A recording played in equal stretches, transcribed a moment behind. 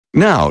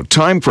Now,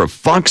 time for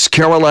Fox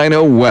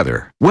Carolina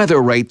weather.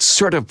 Weather Rate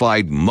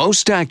certified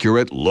most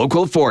accurate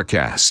local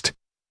forecast.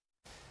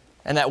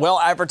 And that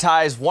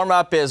well-advertised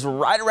warm-up is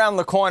right around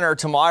the corner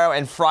tomorrow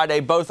and Friday,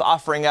 both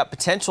offering up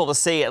potential to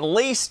see at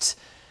least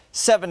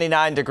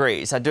 79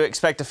 degrees. I do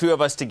expect a few of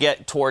us to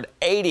get toward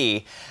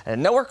 80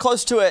 and nowhere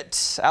close to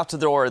it out the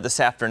door this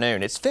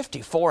afternoon. It's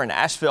 54 in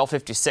Asheville,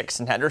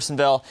 56 in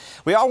Hendersonville.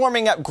 We are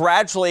warming up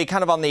gradually,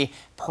 kind of on the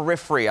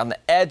periphery, on the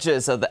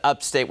edges of the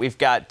upstate. We've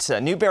got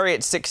Newberry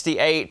at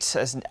 68,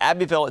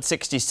 Abbeville at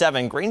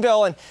 67,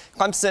 Greenville and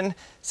Clemson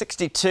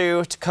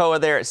 62, Toccoa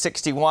there at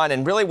 61.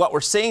 And really what we're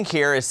seeing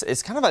here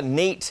is kind of a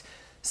neat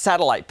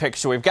satellite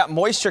picture. We've got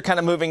moisture kind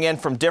of moving in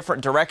from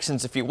different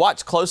directions. If you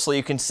watch closely,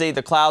 you can see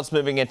the clouds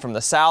moving in from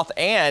the south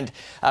and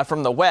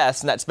from the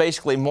west, and that's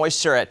basically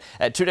moisture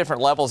at two different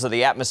levels of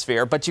the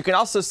atmosphere. But you can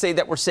also see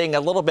that we're seeing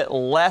a little bit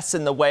less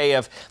in the way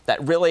of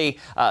that really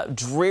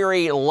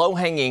dreary,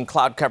 low-hanging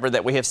cloud cover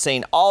that we have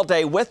seen all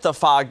day with the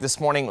fog this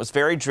morning. It was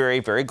very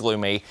dreary, very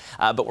gloomy,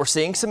 but we're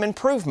seeing some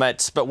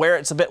improvements. But where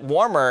it's a bit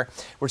warmer,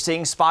 we're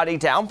seeing spotty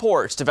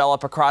downpours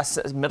develop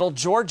across middle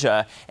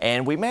Georgia,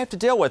 and we may have to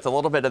deal with a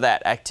little bit of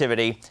that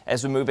activity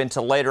as we move into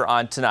later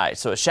on tonight.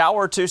 So a shower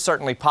or two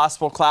certainly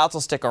possible. Clouds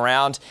will stick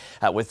around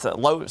with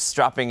lows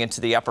dropping into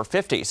the upper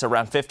 50s,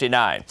 around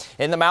 59.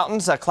 In the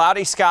mountains, a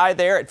cloudy sky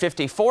there at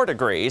 54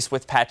 degrees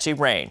with patchy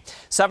rain.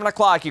 7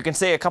 o'clock, you can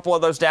see a couple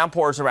of those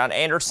downpours around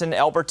Anderson,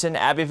 Elberton,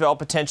 Abbeville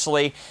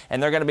potentially,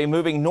 and they're going to be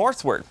moving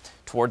northward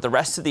toward the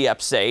rest of the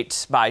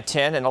upstate by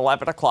 10 and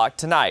 11 o'clock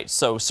tonight.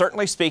 So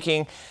certainly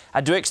speaking, I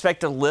do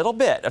expect a little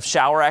bit of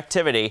shower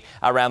activity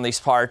around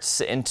these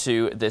parts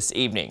into this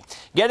evening.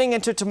 Getting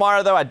into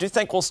tomorrow, though, I do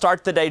think we'll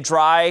start the day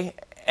dry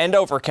and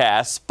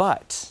overcast,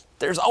 but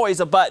there's always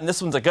a but, and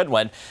this one's a good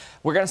one.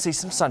 We're going to see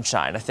some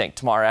sunshine, I think,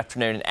 tomorrow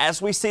afternoon. And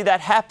as we see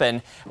that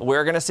happen,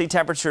 we're going to see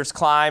temperatures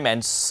climb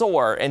and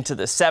soar into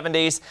the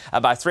 70s.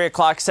 By 3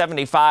 o'clock,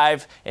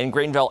 75 in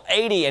Greenville,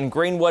 80 in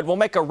Greenwood. We'll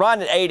make a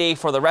run at 80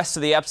 for the rest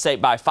of the upstate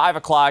by 5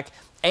 o'clock.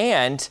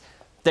 And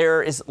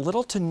there is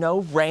little to no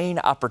rain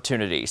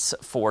opportunities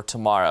for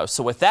tomorrow.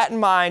 So with that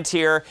in mind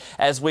here,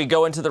 as we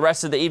go into the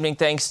rest of the evening,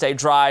 things stay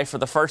dry for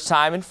the first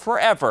time in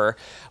forever.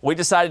 We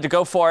decided to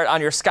go for it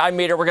on your sky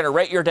meter. We're going to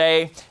rate your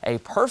day a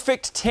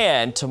perfect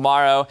 10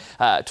 tomorrow.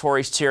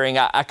 Tori's cheering.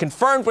 I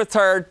confirmed with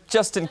her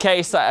just in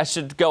case I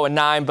should go a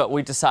 9, but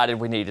we decided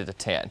we needed a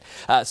 10.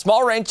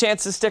 Small rain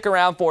chances stick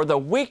around for the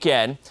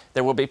weekend.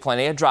 There will be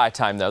plenty of dry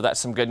time, though. That's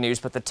some good news.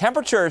 But the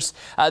temperatures,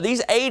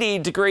 these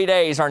 80-degree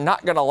days are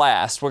not going to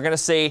last. We're going to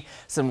see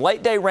some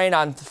late day rain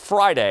on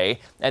Friday,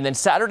 and then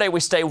Saturday we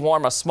stay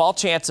warm, a small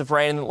chance of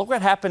rain. And look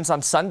what happens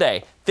on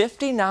Sunday.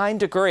 59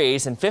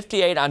 degrees and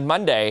 58 on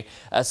Monday.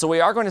 So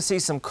we are going to see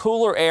some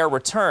cooler air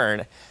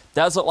return.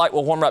 Does look like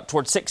we'll warm up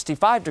towards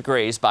 65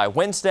 degrees by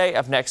Wednesday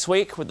of next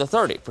week with a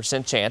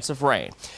 30% chance of rain.